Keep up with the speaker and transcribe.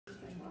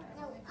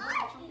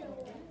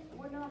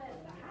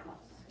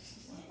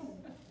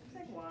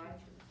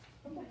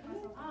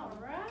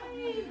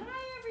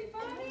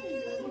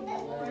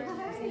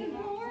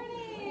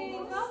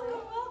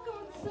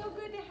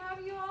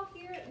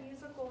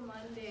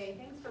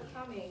today. Thanks for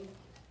coming.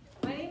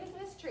 My name is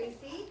Miss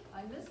Tracy.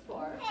 I'm Miss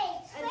Clark.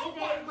 And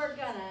today we're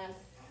gonna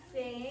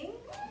sing.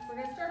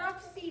 We're gonna start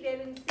off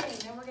seated and sing.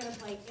 Then we're gonna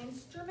play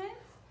instruments.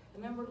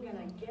 And then we're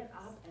gonna get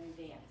up and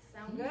dance.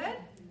 Sound good?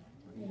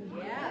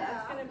 Yeah,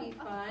 that's gonna be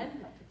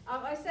fun.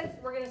 I said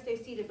we're gonna stay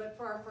seated, but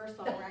for our first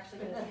song, we're actually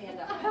gonna stand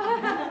up.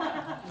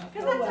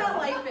 Because that's how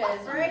life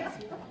is, right?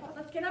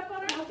 Let's get up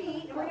on our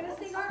feet, and we're gonna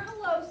sing our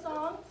hello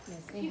song.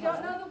 If you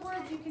don't know the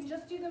words, you can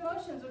just do the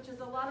motions, which is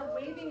a lot of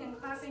waving and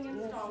clapping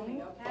and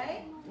stomping,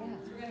 okay? So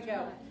we're gonna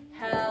go,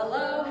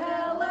 hello,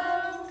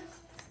 hello,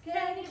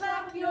 can you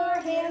clap your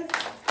hands?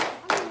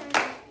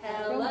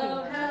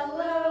 Hello,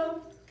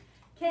 hello,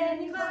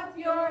 can you clap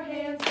your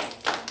hands?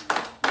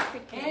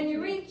 Can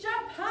you reach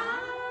up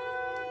high?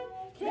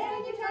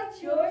 Can you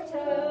touch your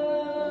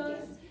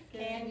toes?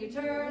 Can you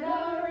turn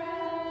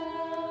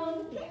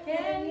around?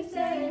 Can you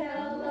say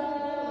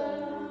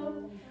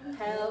hello?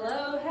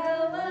 Hello,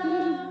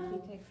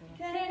 hello.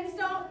 Can you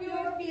stomp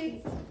your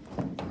feet?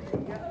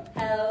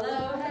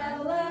 Hello,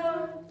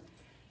 hello.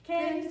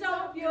 Can you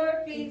stomp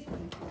your feet?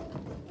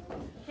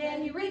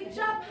 Can you reach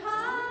up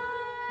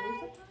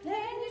high?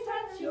 Can you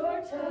touch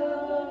your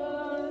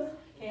toes?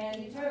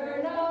 Can you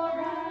turn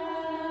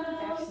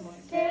around?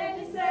 Can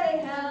you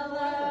say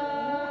hello?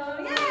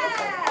 Yeah!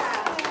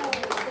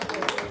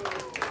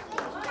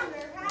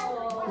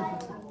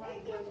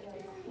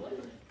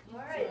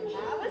 All right,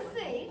 have a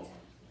seat.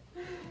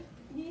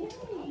 Yay.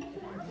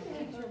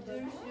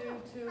 Introduce you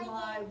to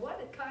my, what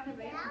kind of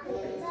animal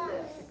is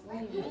this?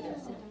 What's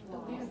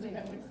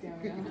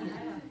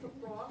the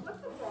frog?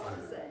 What's the frog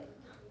say?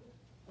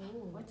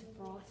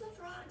 What's the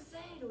frog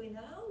say? Do we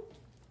know?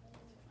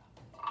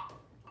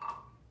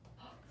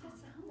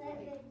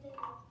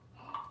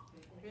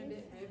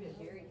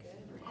 Very good.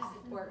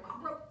 Work.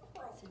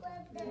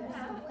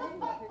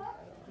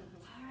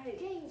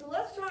 Alright, so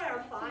let's try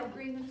our 5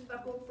 green and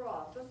speckled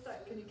frogs. Let's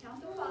start. Can you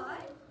count to 5?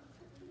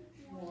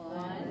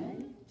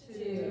 1,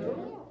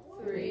 2,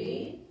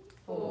 3,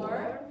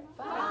 4,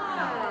 5.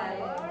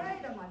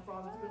 Alright, and my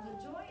frog is going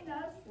to join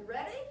us. You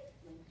ready?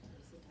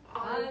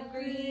 5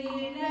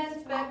 green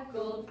and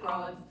speckled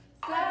frogs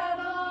sat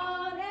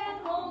on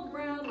an old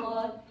brown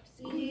log,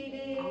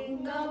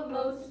 eating the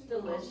most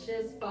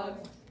delicious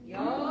bugs.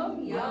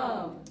 Yum,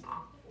 yum.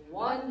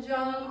 One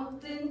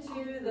jumped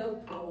into the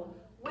pool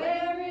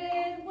where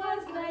it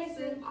was nice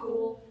and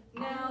cool.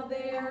 Now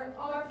there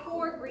are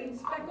 4 green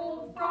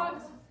speckled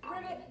frogs.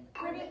 Ribbit,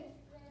 ribbit.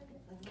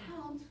 Let's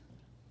count.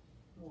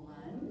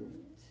 1,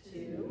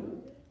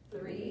 2,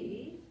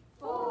 3,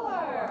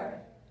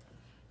 4.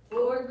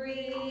 4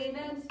 green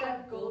and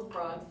speckled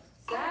frogs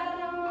sat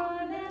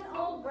on an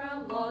old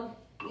brown log,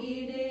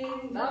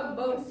 eating the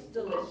most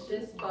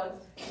delicious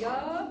bugs.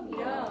 Yum,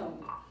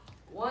 yum.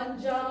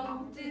 One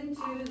jumped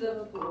into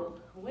the pool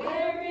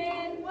where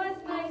it was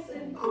nice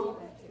and cool.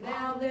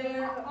 Now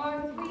there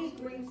are 3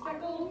 green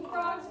speckled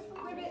frogs.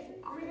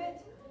 Ribbit,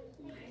 ribbit.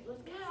 All right,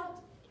 let's count.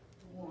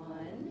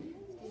 1,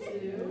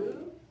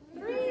 2,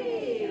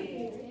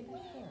 3.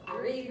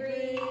 3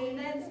 green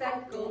and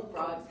speckled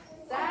frogs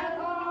sat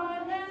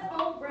on an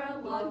old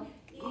brown log,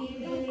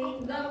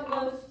 eating the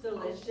most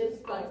delicious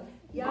bugs.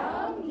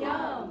 Yum,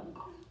 yum.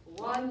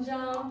 One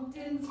jumped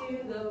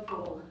into the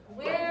pool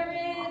where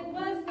it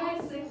was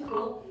nice and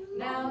cool.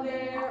 Now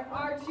there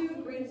are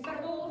 2 green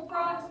speckled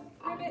frogs.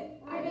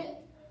 Ribbit, ribbit.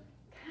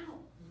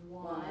 Count.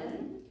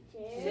 1,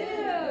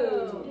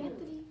 2.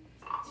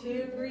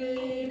 2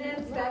 green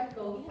and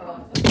speckled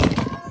frogs.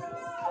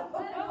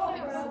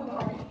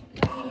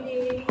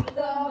 Eating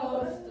the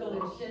most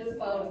delicious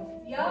bugs.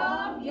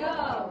 Yum,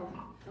 yum.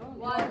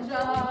 One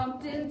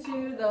jumped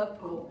into the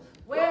pool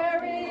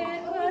where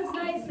it was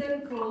nice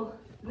and cool.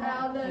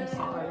 Now the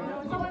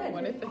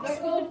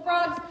speckled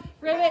frogs.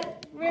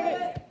 Ribbit,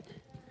 ribbit.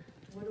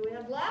 What do we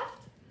have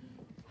left?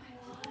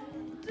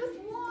 Just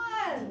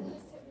 1.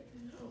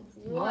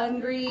 1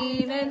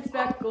 green and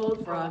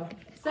speckled frog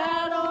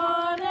sat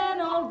on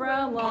an old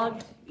brown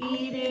log,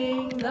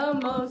 eating the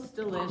most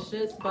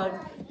delicious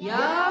bugs.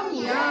 Yum,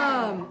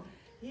 yum.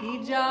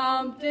 He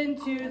jumped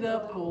into the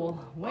pool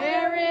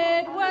where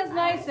it was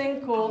nice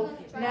and cool.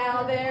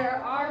 Now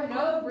there are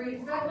no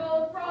green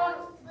speckled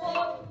frogs.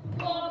 Plop,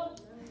 plop.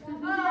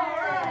 All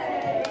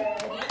right.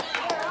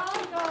 They're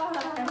all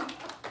gone.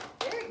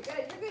 Very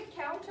good. You're good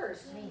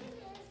counters.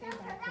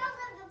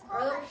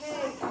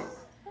 Okay.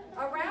 A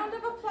round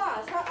of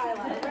applause. Huh,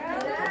 Isla? A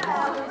round of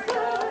applause.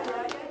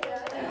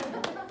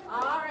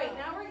 All right.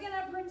 Now we're going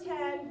to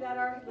pretend that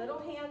our little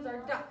hands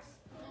are ducks.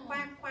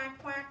 Quack, quack,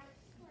 quack.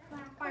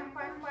 Quack, quack,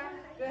 quack, quack.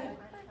 Good.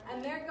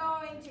 And they're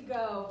going to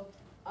go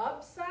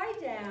upside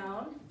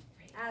down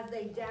as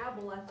they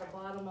dabble at the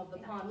bottom of the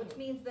pond, which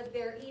means that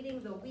they're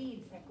eating the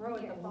weeds that grow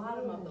at the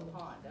bottom of the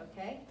pond,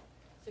 okay?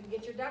 So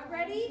get your duck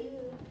ready.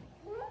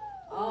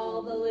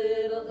 All the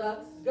little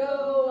ducks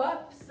go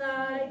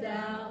upside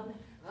down,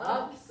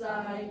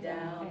 upside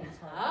down,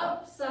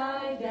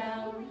 upside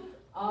down.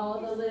 All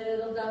the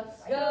little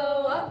ducks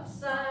go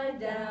upside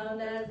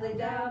down as they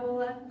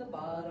dabble at the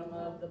bottom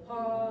of the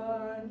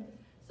pond.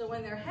 So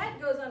when they're head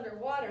goes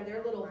underwater,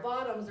 their little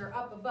bottoms are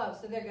up above,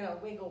 so they're going to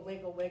wiggle,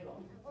 wiggle,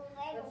 wiggle.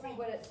 Let's see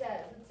what it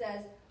says. It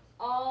says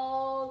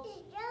all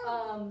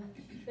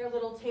their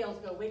little tails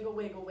go wiggle,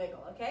 wiggle,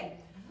 wiggle, okay?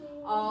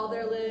 All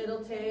their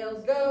little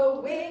tails go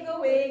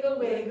wiggle, wiggle,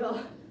 wiggle,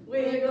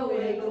 wiggle,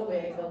 wiggle,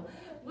 wiggle,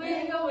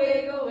 wiggle,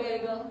 wiggle,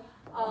 wiggle.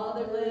 All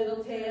their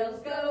little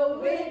tails go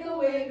wiggle,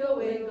 wiggle,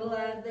 wiggle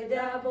as they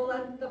dabble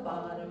at the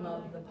bottom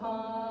of the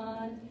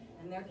pond.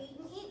 And they're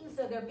eating, eating,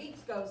 so their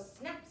beaks go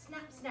snap,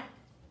 snap, snap.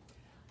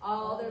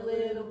 All their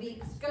little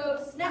beaks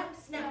go snap,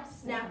 snap,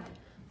 snap,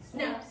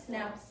 snap,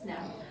 snap,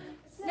 snap,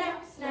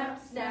 snap,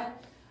 snap,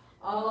 snap.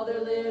 All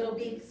their little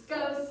beaks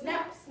go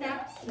snap,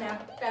 snap,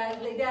 snap as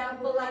they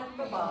dabble at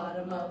the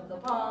bottom of the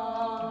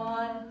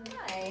pond.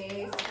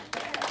 Nice.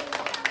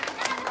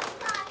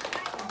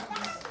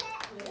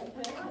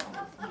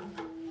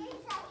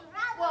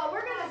 Well,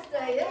 we're going to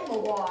stay in the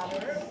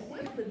water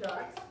with the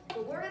ducks,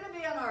 but we're going to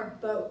be on our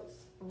boats.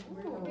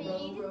 We're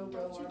going to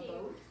row our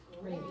boat.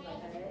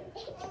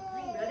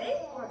 Ready?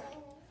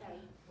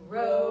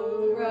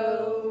 Row,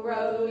 row,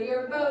 row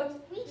your boat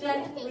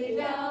gently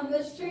down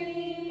the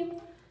stream.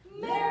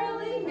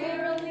 Merrily,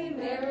 merrily,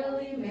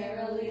 merrily,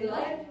 merrily,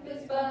 life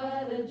is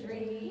but a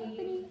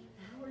dream.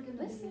 Now we're going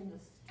to be in the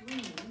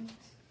stream.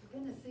 We're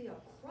going to see a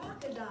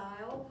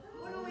crocodile.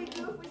 What do we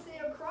do if we see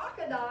a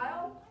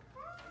crocodile?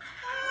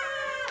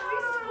 We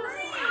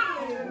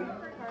scream.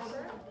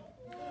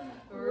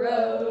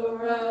 Row,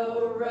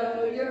 row,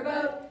 row your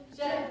boat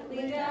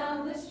gently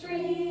down the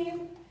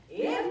stream.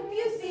 If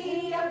you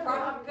see a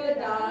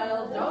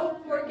crocodile,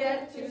 don't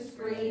forget to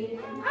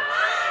scream.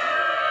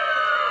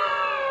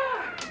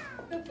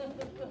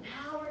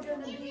 Now we're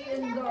going to be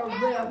in the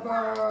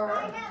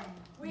river.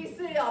 We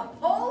see a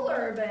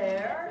polar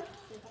bear.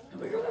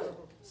 And we're going to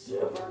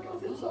shiver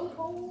because it's so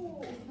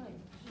cold.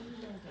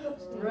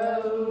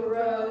 Row,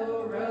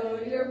 row, row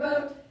your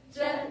boat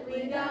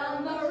gently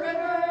down the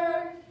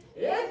river.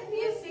 If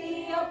you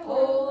see a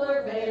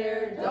polar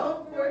bear,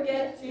 don't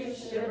forget to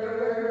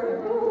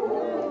shiver.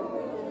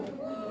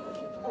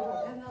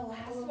 And the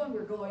last one,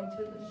 we're going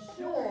to the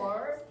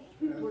shore.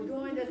 We're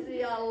going to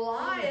see a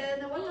lion.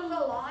 And what does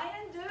a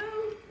lion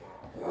do?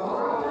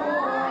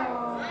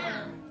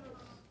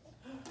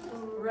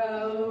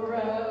 Row,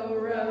 row,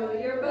 row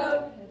your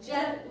boat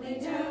gently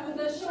to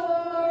the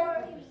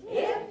shore.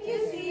 If you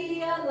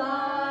see a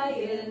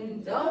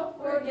lion, don't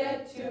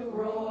forget to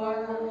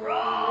roar. Roar!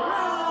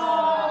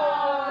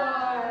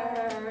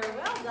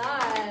 Well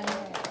done.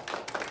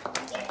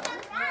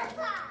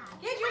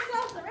 Give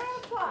yourself the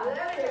round paw.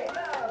 There you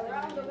go.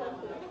 Round of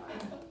applause.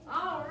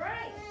 All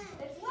right.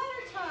 It's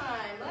letter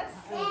time. Let's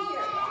see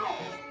here.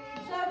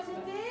 So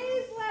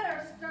today's letter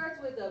starts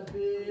with a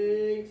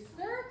big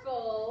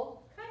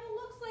circle. Kind of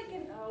looks like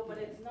an O, but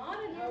it's not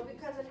an O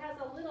because it has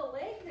a little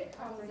leg that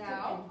comes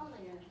out.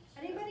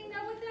 Anybody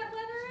know what that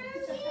letter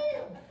is?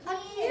 A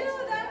Q,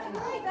 that's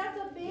right. That's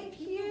a big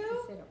Q.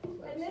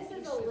 And this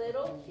is a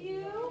little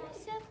Q.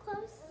 So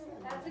close.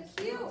 That's a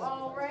Q,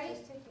 all right.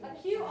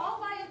 A Q all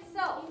by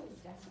itself.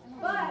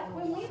 But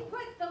when we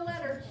put the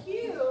letter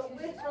Q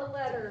with the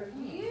letter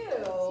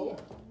U,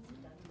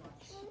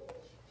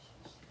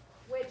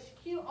 which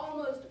Q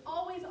almost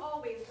always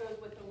goes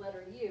with the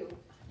letter U.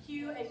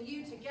 Q and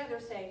U together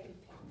say,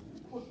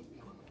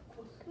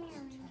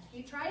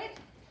 you try it?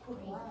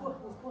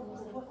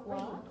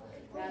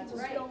 That's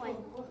right.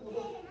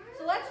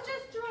 So let's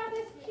just draw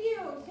this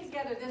Q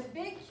together, this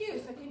big Q.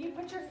 So can you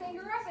put your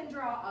finger up and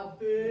draw a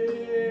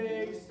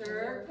big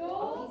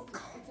circle?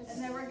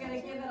 And then we're going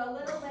to give it a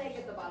little leg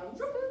at the bottom.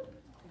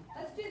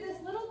 Let's do this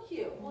little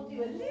Q. We'll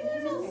do a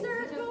little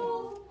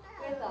circle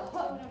with a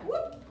hook.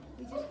 Whoop.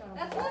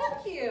 That's little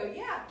Q,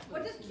 yeah.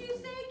 What does Q say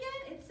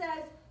again? It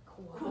says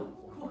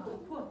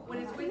when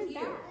it's with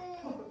you.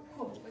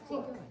 What's he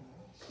doing?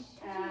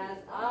 As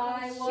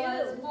I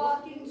was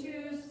walking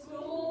to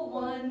school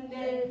one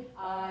day,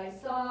 I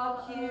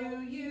saw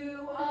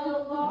Q-U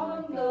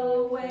along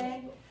the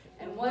way.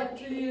 And what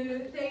do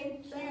you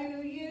think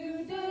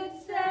Q-U did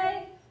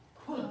say?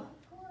 Quah,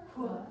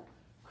 quah,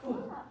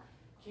 quah.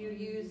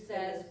 Q-U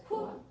says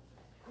quah,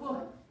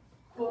 quah,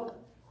 quah.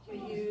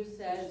 Q-U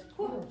says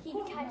quah. He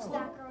touched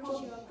that girl's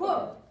shoe.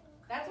 Quah.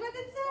 That's what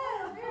it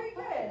says. Very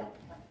good.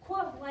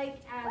 Quah, like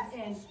as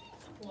in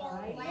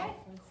quiet. Right?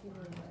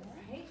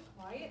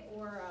 Quiet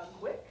or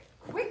quick.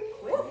 Quick.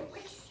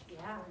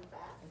 Yeah.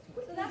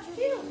 So that's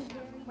cute.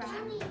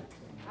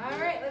 All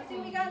right, let's see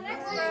what we got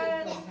next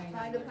one.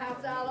 Time to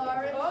pass out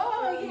our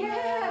Oh,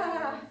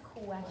 yeah.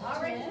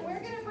 All right, so we're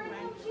going to bring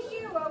them to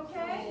you,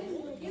 okay?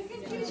 You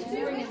can choose 2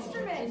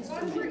 instruments,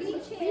 one for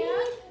each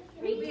hand.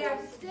 We have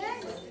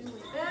sticks,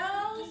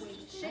 bells,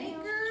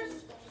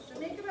 shakers. So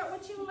think about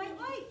what you might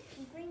like.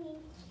 She's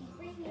ringing.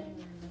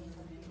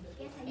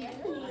 Yes,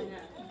 I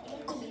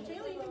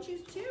Taylor, you can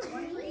choose 2,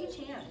 one for each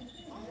hand.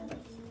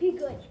 Be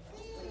good.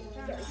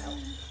 There we go.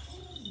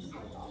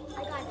 I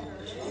got her.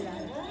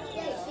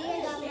 Yeah, see, I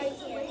got right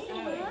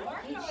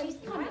here. She's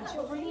coming.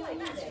 She'll bring you in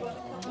next.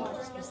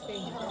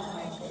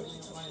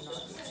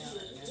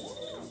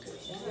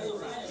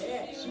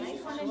 Nice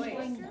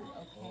choice.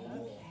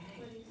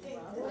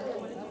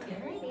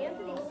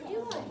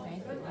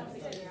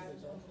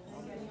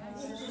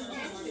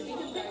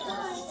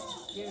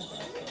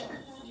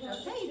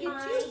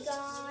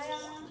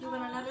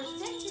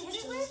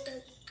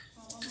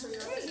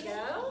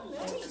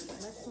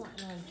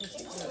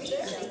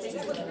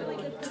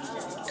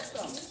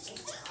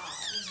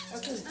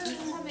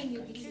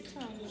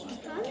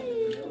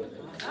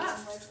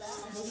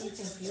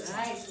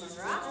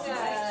 maracas.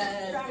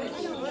 Good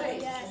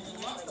choice.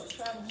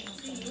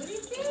 What do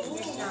you think?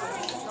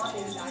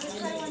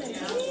 Try one of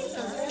these,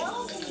 or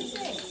what do you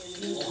think?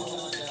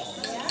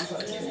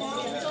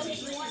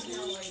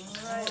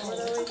 Alright, what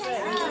do we think?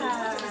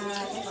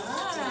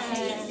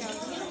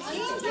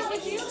 Jean, what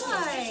would you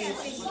like?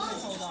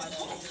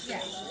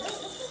 Yeah.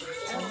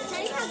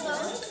 Can you have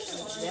those?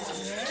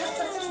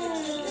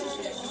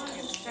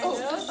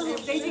 Oh,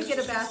 they did get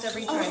a bath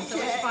every time, so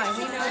it's fine.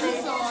 We know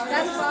they,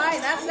 that's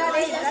fine. That's that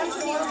age. That's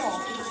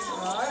normal.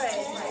 All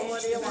right. Well,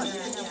 what do you want?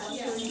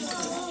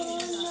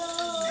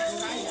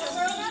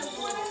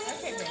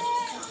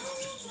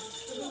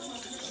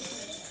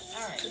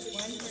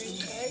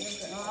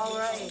 All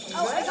right.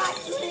 Oh, I got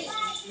 3.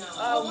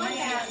 Oh,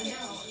 man.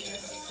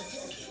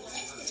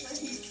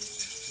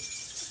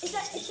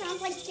 It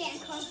sounds like Santa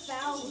Claus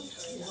bells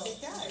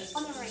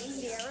on the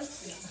reindeer.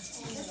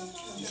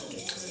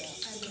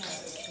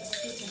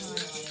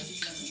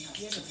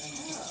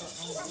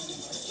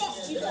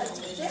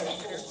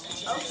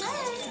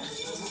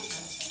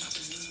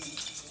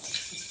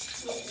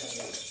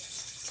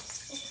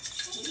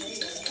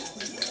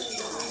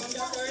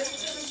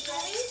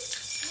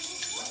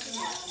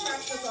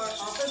 Practice our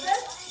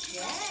opposite.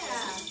 Yeah.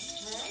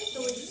 Okay. So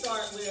we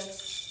start with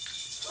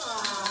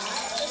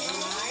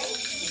high.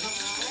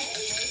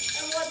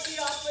 And what's the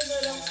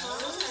opposite of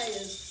high?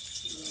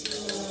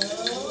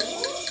 Low.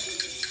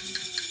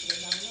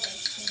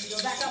 Go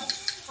back up.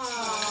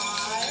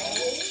 High.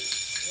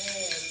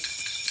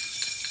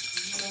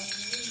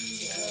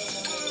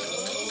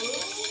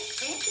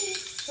 Auntie,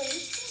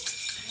 please.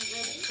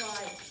 Let's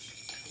try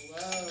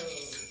low.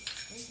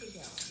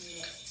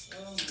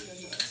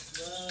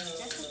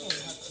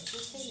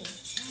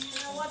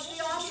 Now what's the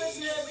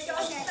opposite? We go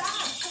back.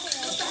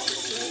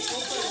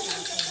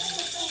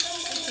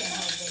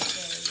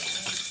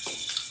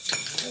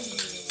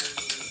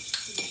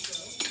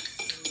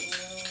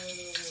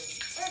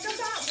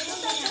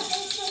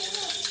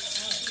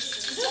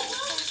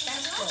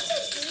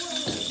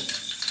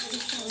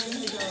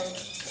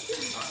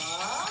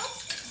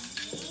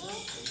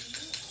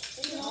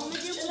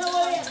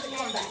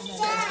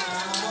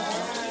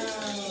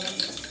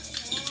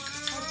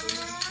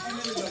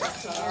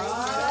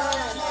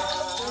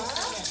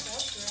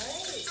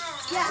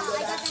 Yeah,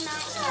 I got the 9.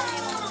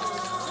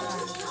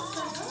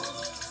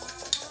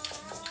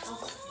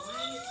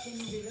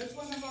 That's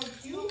one of our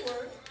cue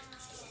words.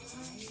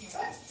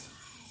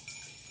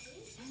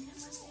 And then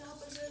what's the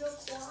opposite of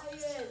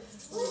quiet?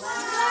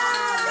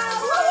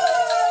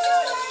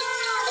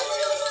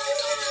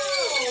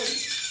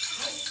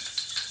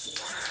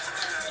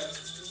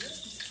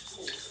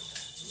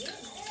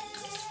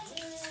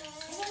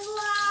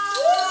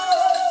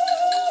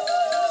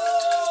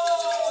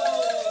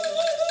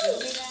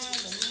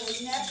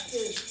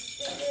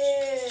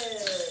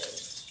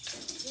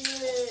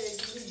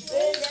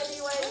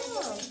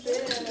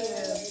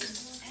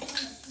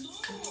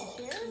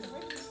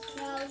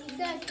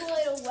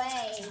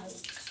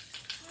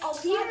 Oh,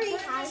 he already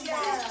has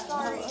that.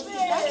 Sorry.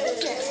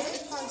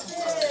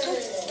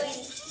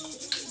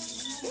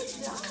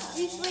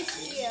 We switched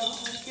to you.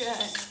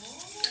 Good.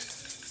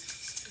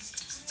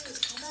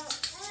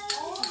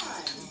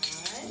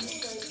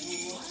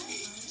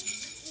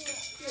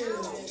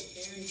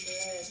 Very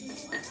good.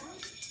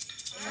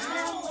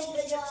 Now we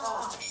take it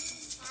off.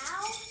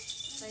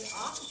 Say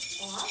off,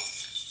 off.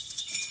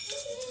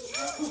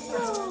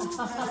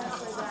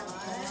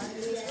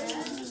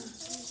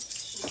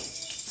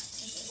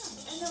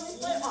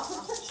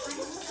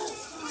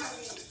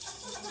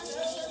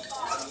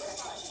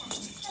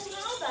 And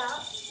how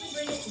about we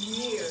bring it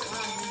near?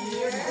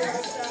 Near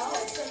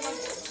ourselves.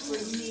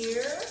 We're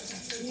near.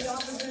 The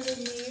opposite of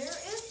near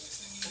is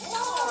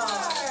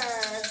far.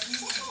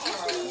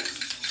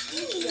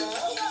 Here we go.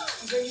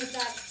 Bring it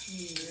back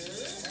here.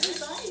 And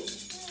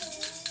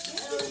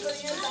we're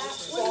bringing it back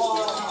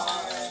far.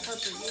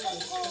 Can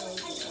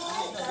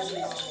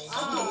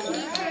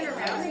you turn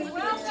around?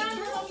 Welcome,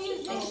 little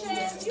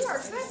musicians. You are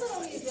good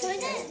little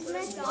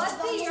musicians. Let's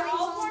see, you're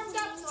all warmed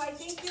up, so I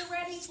think you're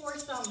ready for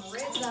some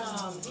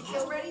rhythm. You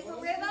feel ready for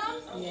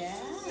rhythm? Yeah.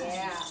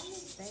 Yeah.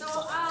 So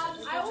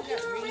I will do a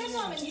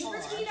rhythm, and you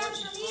repeat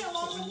after me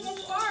along with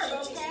Miss Barb,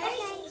 okay?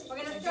 We're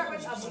going to start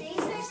with a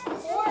basic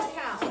 4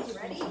 count.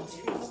 Ready?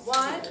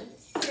 1,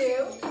 2,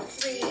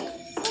 3,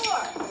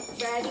 4.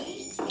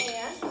 Ready?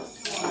 And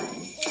 1,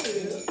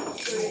 2,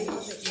 3,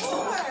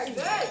 4.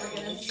 Good. We're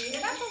going to speed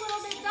it up a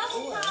little bit.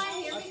 Double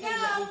time. Here we go.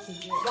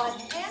 1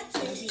 and 2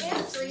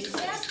 and 3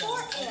 and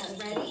 4 and.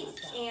 Ready?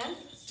 And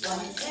 1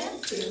 and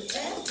 2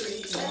 and 3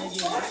 and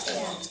 4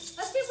 and.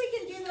 Let's see if we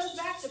can do those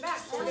back to back.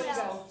 So we're going to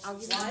go 1,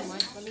 2,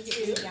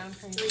 3,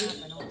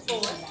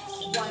 4.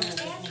 1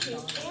 and 2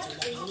 and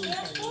 3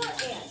 and 4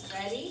 and.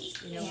 Ready?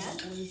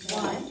 And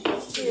 1,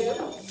 2,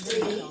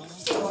 3,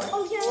 4.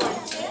 1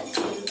 and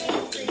 2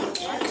 and 3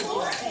 and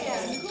 4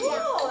 and.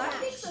 Cool. That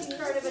makes us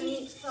sort of a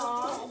neat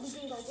song.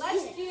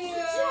 Let's do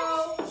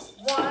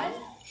 1,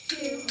 2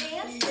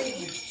 and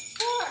 3,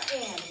 4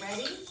 and.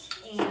 Ready?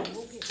 And 1,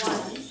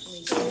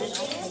 2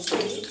 and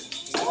 3,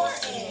 4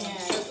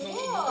 and.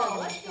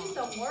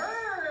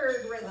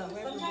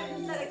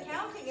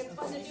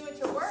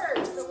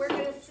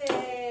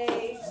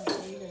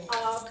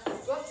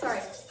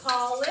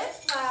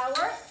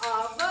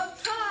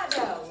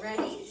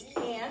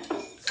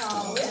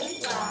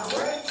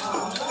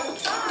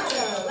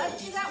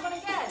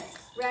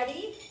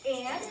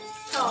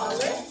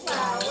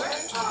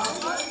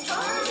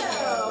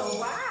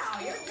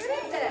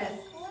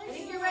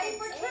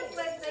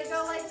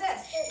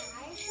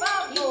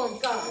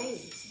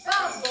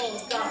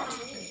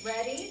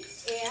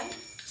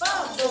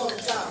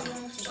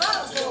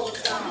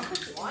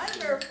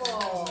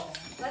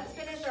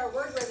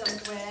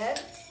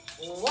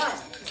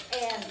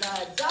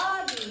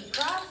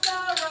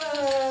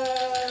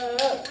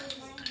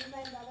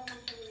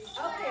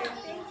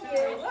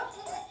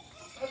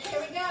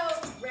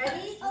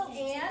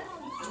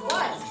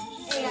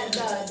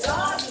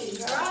 doggy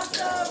cross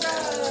the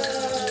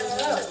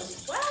road.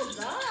 Well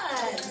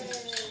done.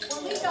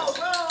 When we go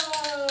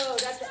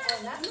road at the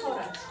end, that's called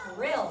a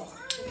trill.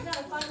 Isn't that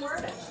a fun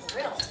word? A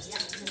trill.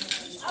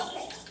 Yeah.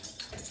 Okay.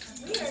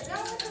 We are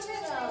done with the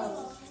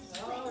rhythms.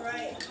 All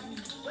right.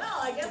 Well,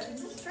 I guess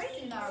Miss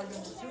Tracy and I are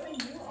going to join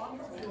you on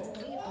the floor.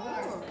 We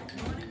are.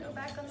 You want to go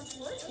back on the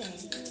floor,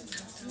 James? You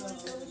want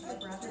to go with your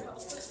brother?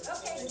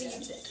 Okay,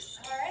 music.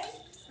 All right.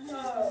 So,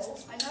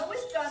 I know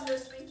we've done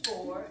this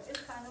before.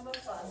 It's kind of a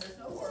fun. There's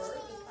no words.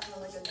 It's kind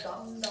of like a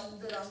dum dum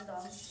dum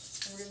dum. And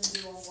we're going to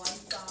do on one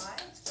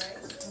side, right?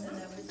 And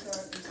then we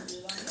start to do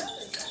it on the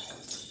other side.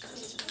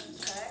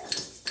 Okay?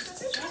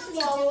 So just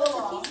follow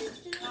along.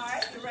 All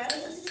right, you ready?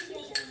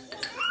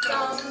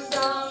 Dum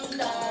dum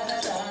da da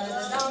da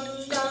dum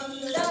dum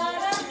da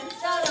da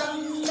da dum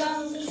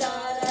dum da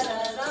da da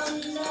dum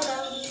da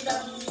dum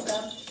dum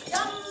dum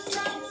dum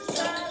dum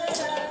da da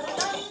da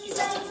dum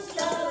dum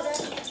da da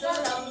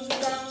dum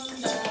dum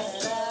da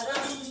da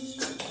dum.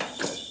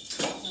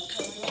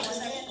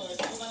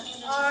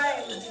 All right,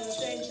 we'll do the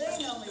same thing,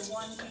 only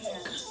one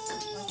hand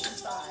on each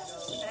side.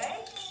 Okay,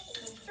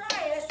 let's try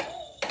it.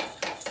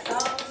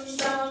 Dum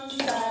dum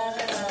da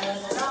da da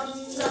dum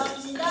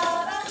dum da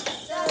da.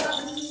 Dum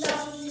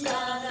dum da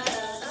da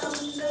da dum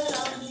dum da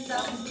da dum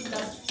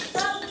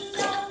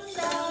dum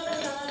da da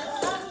dum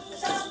dum dum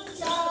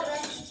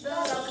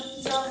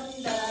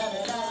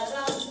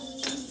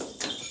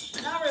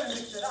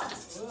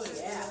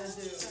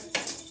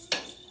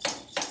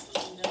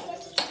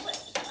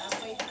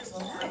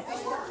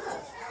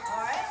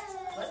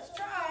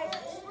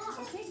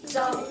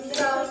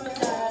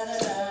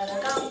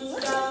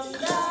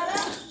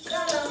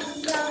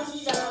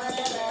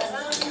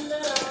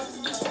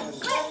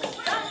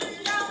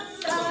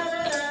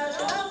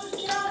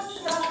dum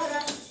da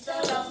da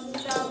dum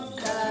dum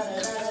da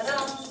da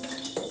dum.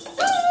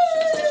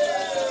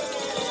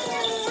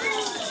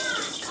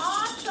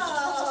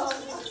 Awesome!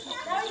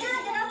 Now you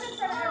gotta get up in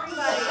front of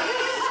everybody.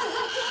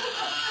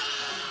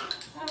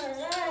 All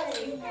right.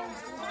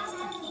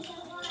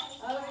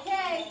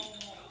 Okay.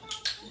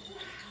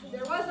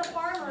 There was a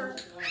farmer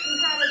who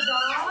had a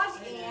dog,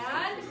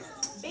 and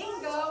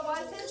Bingo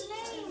was his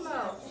name.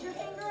 Is your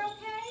finger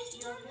okay?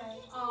 You're okay.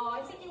 Oh,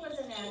 I think it was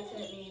an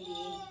accident, maybe.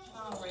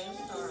 All right, I'm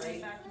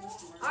sorry.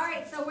 All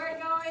right, so we're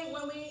going,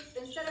 when we,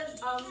 instead of,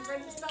 we're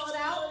going to spell it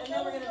out, and then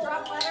we're going to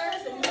drop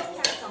letters and put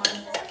text on.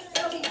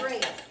 It'll be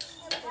great.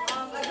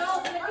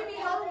 Adults, if you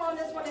need help on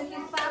this one, if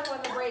you clap on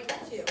the breaks,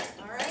 too.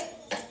 All right?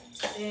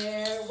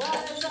 There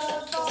was a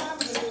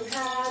farmer who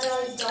had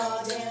a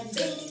dog, and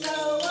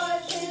Bingo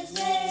was his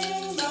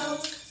name.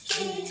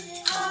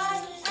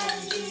 B-I-N-G-O,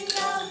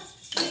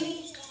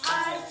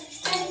 B-I-N-G-O,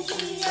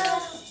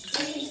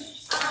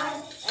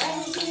 B-I-N-G-O,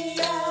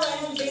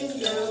 and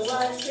Bingo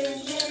was his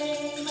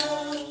name.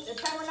 This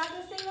time we're not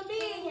going to sing a B.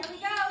 Here we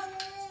go.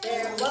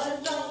 There was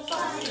a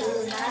farmer who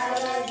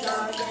had a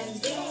dog, and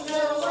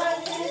Bingo was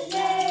his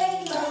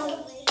name.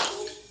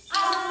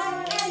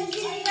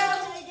 I-N-G-O,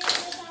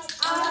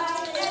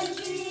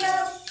 I-N-G-O,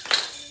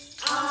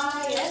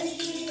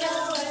 I-N-G-O,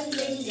 and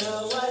Bingo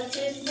was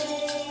his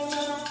name.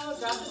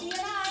 Drop the B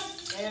and I.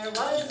 There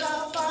was a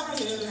farmer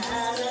who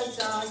had a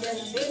dog,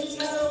 and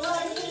Bingo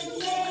was his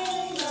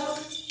name.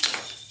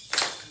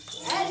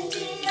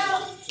 N-G-O,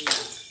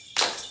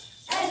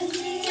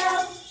 N-G-O,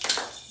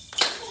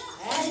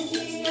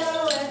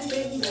 N-G-O, and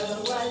Bingo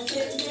was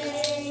his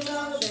name.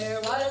 There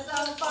was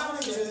a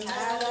farmer who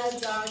had a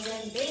dog,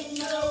 and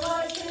Bingo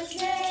was his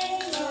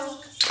name.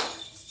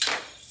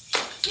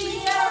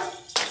 G-O,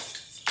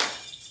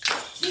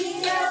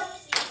 G-O,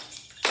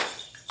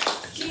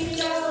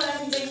 G-O,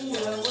 and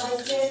Bingo was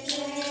his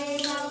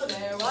name.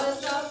 There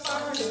was a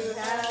farmer who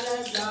had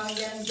a dog,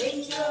 and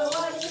Bingo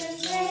was his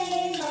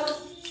name.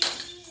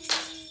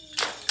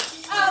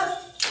 Oh,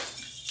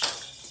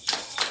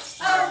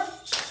 oh,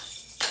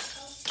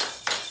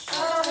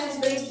 oh,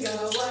 and Bingo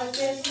was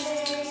his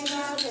name.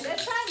 Okay,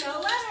 this time no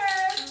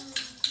letters.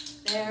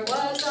 There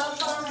was a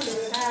farmer who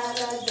had a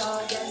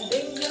dog, and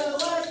Bingo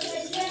was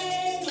his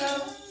name.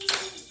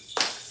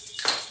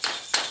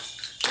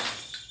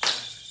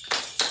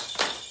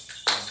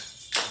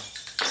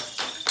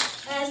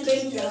 And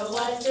Bingo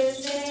was his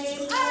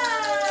name. Oh,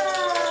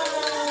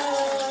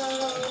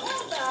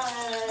 well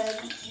done.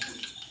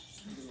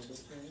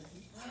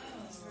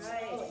 All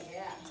right,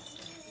 yeah.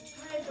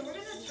 All right, so we're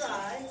going to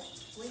try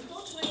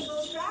Twinkle,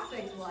 Twinkle,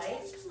 Traffic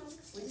Light.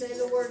 We say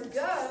the word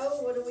go,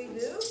 what do? We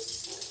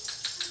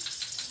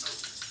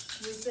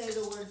say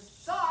the word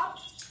stop.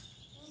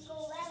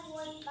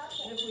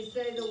 And if we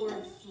say the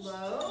word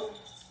slow,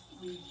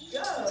 we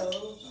go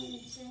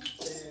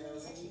very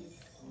slow.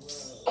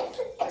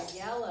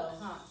 Yellow,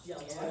 huh?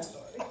 Yellow, I'm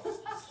sorry.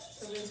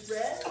 So there's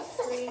red,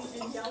 green,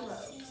 and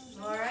yellow.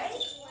 All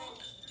right?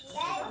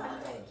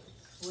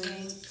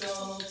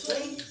 Twinkle,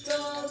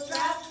 twinkle,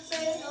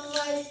 traffic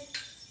light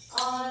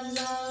on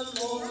the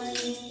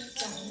morning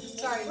sun.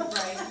 Sorry,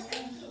 right.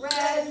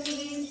 Red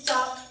means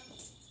stop.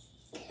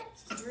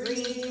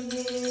 Green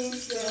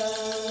means go.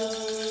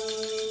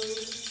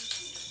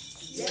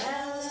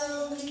 Yellow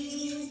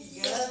means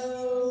go.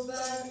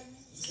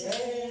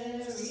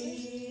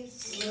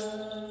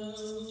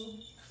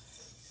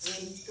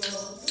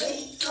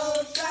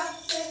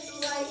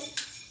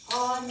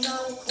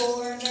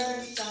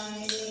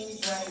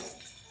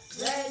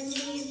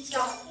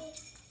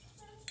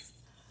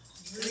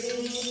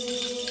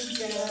 means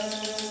go.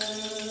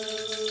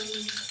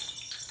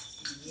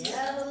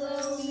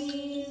 Yellow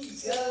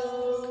means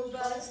go,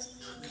 but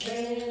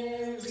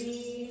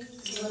very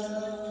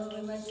slow.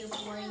 Unless you're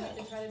pouring it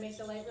to try to make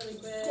the light really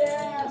quick.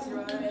 Yeah. That's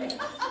right.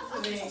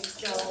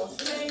 Twinkle,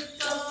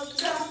 twinkle,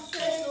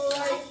 traffic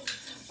light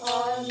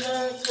on the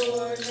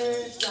corner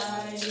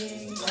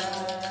shining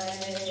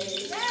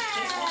bright.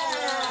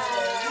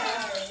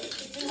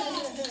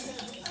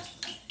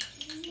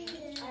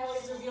 I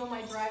always reveal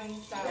my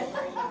driving style for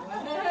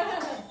everyone.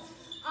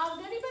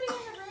 Did anybody in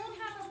the room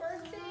have a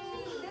birthday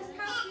this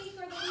past week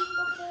or the week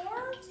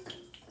before?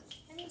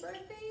 Any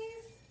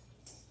birthdays?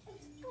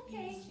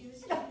 Okay.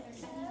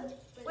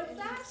 What's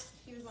that?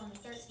 She was on the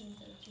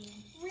 13th of June.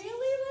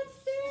 Really? Let's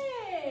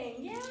sing.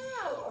 Yeah.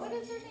 What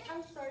is her name?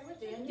 I'm sorry, what's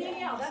Danielle?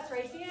 Danielle, that's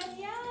right.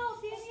 Danielle.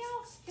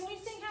 Can we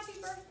sing happy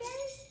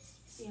birthday?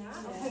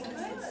 Yeah. Okay,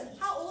 good.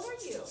 How old are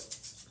you?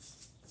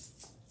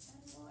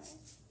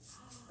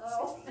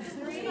 Oh.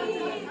 3.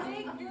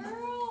 Big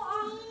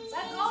girl.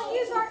 Let's all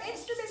use our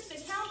instruments to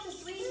count to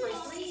 3 for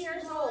 3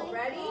 years old.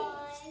 Ready?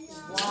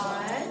 1,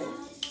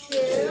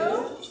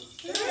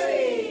 2,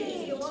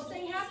 3. We'll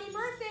sing happy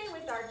birthday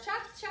with our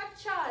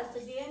cha-cha-chas to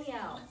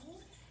Danielle.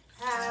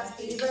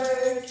 Happy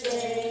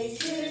birthday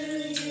to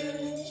you.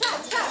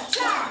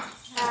 Cha-cha-cha.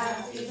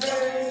 Happy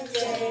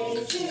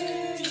birthday to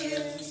you.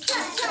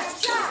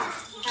 Cha-cha-cha.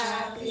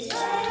 Happy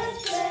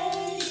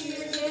birthday,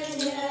 dear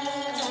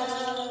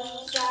Danielle.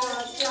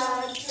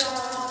 Cha-cha-cha.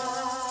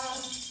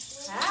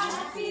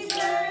 Happy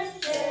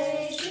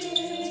birthday to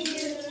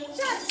you.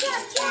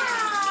 Cha-cha-cha.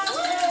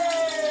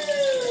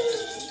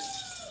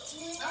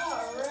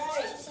 All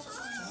right.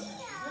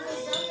 We're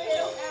going to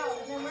fill out,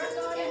 and then we're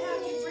going to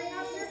have you bring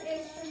up your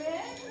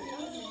instrument.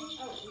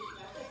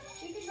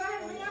 You can go ahead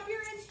and bring up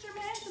your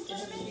instruments and put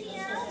them in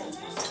here.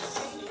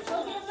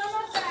 We'll give them a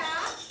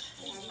bath.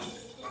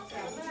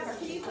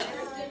 Can you put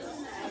your sticks in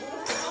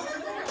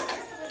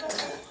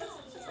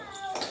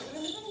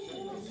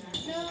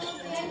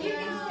and you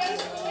can stay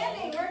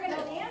standing. We're going to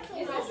dance a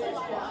little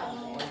bit.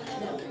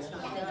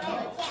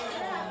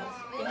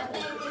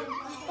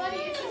 Buddy,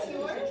 is this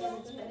yours?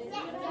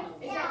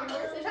 Is that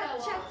yours?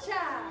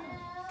 Cha-cha-cha.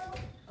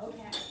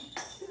 Okay.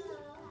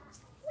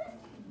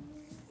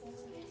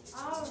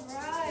 All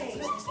right.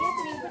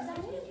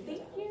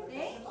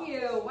 Thank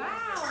you.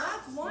 Wow,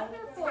 that's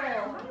wonderful.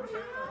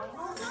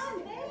 Well done,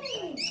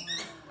 thanks.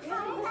 All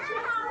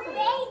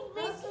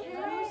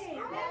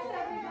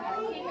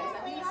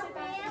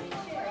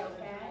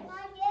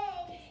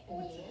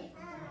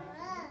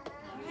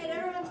right,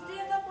 everyone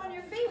stand up on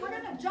your feet. We're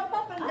going to jump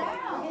up and down.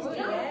 Oh,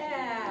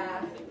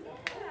 yeah.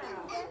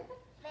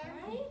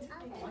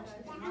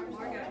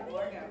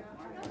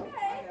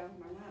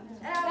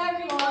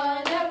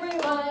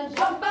 Everyone,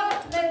 jump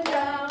up and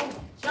down,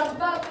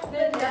 jump up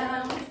and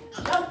down,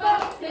 jump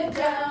up and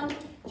down.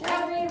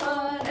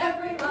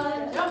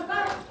 Everyone, jump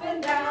up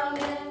and down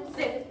and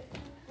sit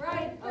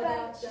right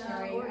back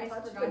down. I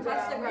forgot,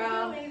 touch the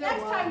ground.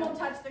 Next time we'll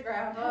touch the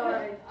ground. All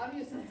right, I'm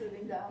used to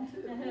sitting down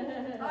too.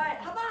 All right,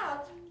 how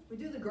about we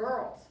do the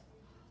girls?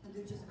 We'll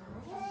do just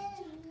girls.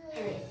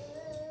 Hey.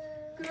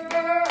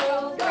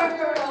 Girls,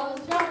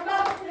 jump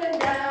up and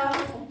down,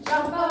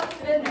 jump up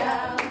and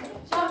down,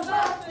 jump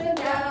up and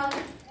down.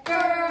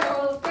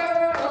 Girls,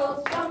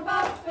 jump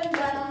up and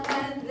down,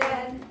 and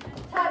then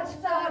touch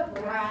the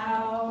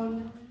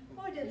ground.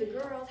 Oh, we did the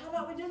girls. How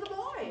about we do the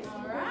boys?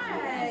 All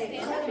right.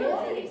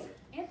 Boys.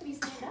 Anthony,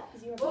 stand up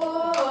because you were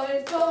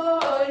Boys,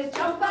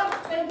 jump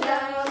up and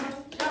down,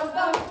 jump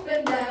up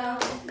and down,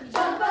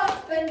 jump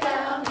up and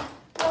down.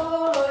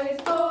 Boys,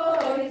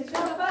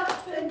 jump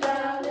up and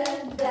down,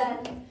 and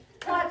then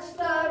touch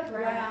the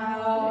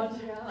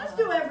ground. Let's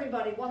do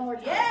everybody one more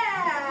time.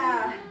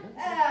 Yeah!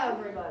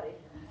 Everybody.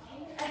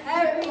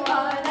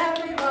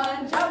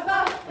 Everyone, jump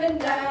up and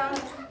down,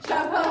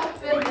 jump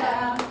up and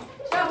down,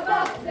 jump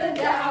up and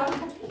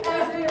down.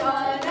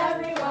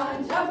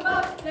 Everyone, jump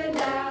up and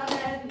down,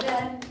 and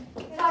then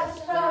touch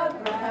the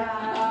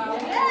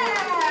ground. Yeah!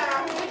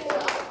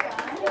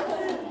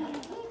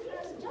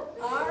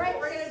 All right,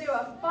 we're going to do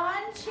a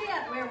fun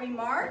chant where we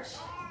march.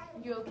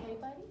 You okay,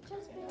 buddy?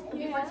 Just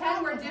You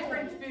pretend we're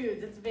different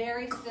foods. It's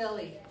very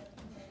silly.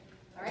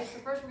 All right, so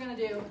first we're going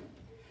to do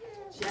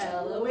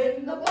Jello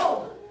in the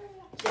bowl,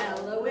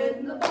 Jello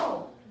in the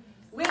bowl.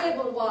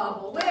 Wibble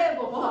wobble,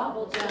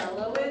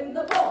 Jello in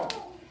the bowl.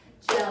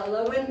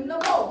 Jello in the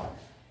bowl,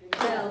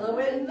 Jello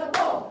in the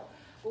bowl.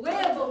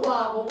 Wibble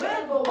wobble,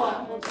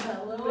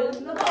 Jello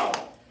in the bowl.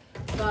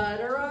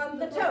 Butter on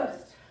the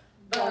toast,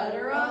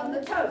 butter on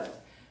the toast.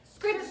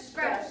 Scritch,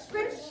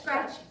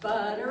 scratch,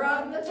 butter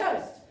on the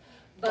toast.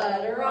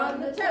 Butter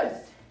on the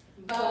toast,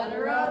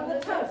 butter on the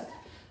toast.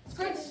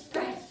 Scritch,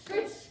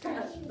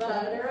 scratch,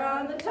 butter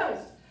on the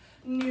toast.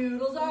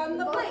 Noodles on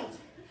the plate,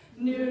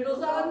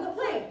 noodles on the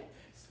plate.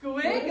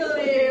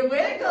 Squiggly,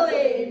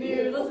 wiggly,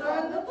 noodles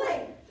on the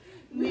plate.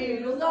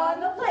 Noodles on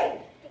the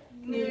plate,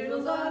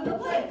 noodles on the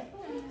plate.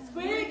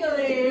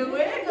 Squiggly,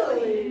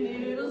 wiggly,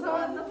 noodles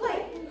on the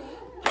plate.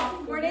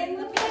 Popcorn in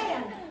the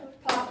pan,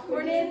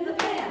 popcorn in the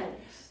pan.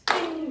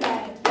 Ding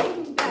dang,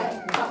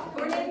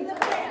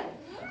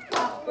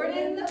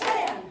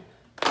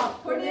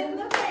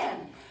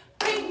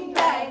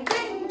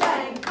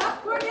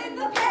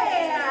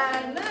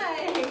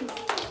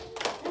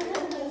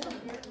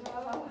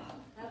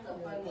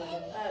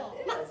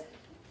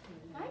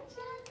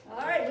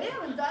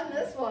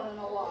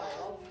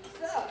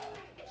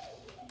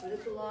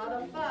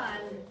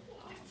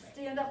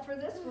 up for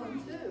this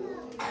one too.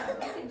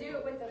 You can do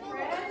it with a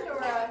friend or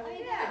a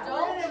Yeah,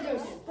 adult. we're gonna do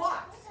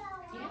spots.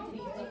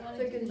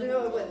 So you can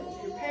do it with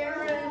your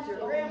parents, your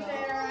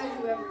grandparents,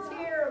 whoever's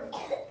here,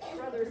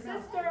 brother,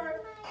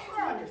 sister,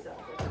 or on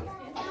yourself.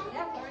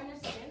 Yep, learn your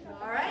skin.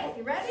 All right,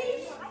 you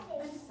ready?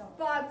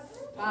 Spots.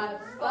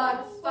 Spots,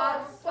 spots,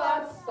 spots,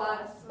 spots,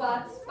 spots,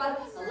 spots,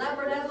 spots. A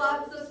leopard has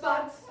lots of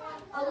spots.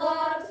 A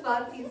lot of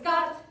spots he's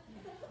got.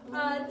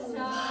 A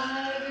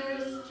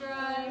tiger's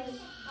stripes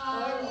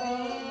are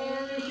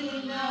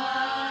very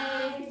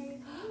nice.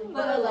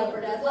 But a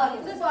leopard has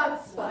lots of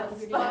spots.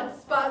 Spots,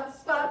 spots, spots,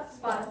 spots,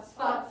 spots,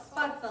 spots,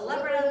 spots. A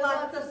leopard has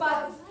lots of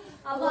spots.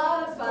 A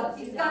lot of spots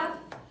he's got.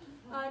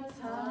 A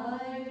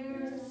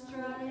tiger's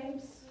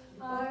stripes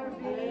are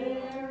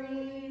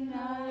very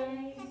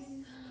nice.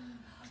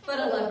 But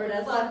a leopard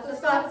has lots of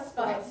spots,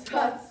 spots,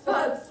 spots,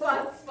 spots,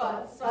 spots,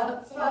 spots,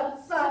 spots,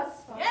 spots,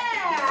 spots.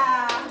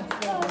 Yeah!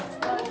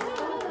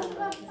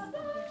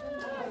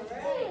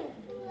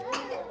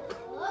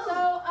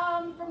 So,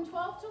 from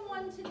 12 to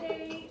 1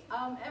 today,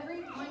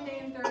 every Monday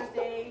and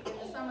Thursday in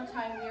the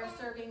summertime, we are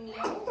serving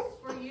meals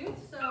for youth.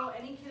 So,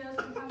 any kiddos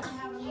can come and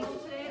have a meal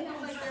today. It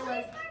looks like there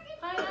was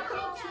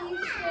pineapple,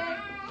 cheese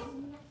sticks,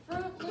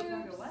 Fruit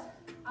Loops,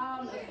 a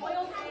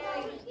boiled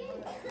egg,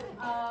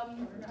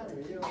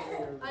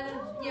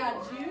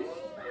 juice,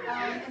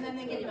 and then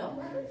they get milk.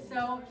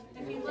 So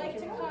if you'd like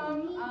to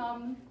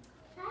come,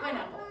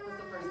 pineapple was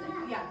the first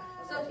thing. Yeah.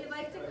 So if you'd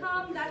like to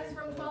come, that's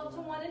from 12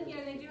 to 1 in here,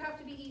 and they do have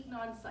to be eaten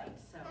on site.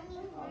 So,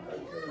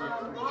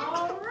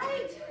 all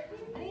right.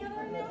 Any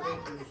other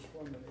announcements?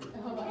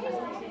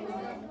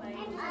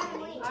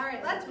 All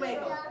right, let's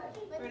wiggle.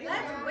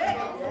 Let's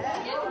wiggle.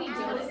 Anthony, do you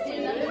want to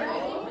stand up?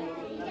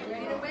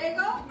 Ready to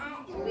wiggle?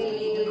 We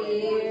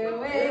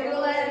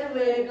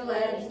wiggle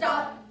and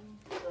stop.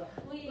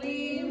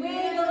 We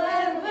wiggle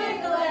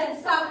and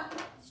stop.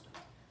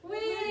 We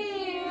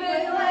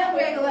wiggle and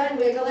wiggle and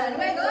wiggle and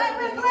wiggle and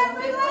wiggle and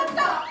wiggle and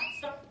stop.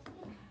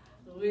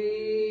 We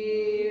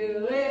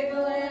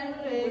wiggle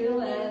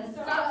and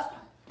stop.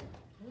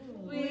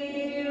 We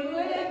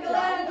wiggle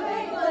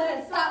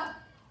and stop.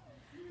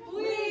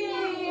 We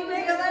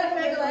wiggle and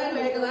wiggle and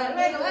wiggle and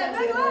wiggle and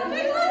wiggle and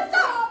wiggle and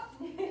stop.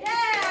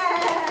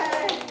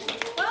 Yay!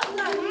 Well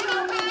done.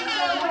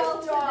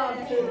 Nice job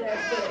today.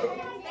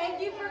 Thank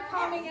you for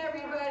coming,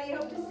 everybody.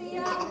 Hope to see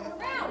you around.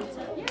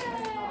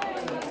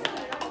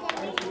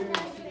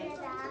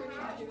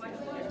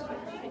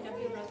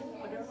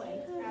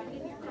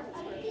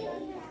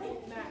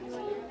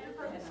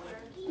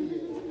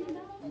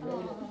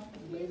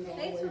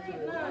 Thanks for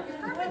keeping your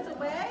carpets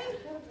away.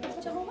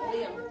 All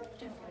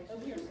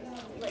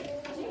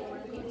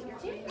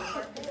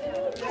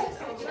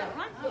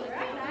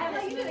right,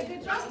 Isla, you did a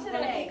good job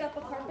today. Pick up a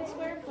carpet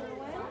square for a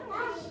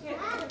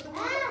while.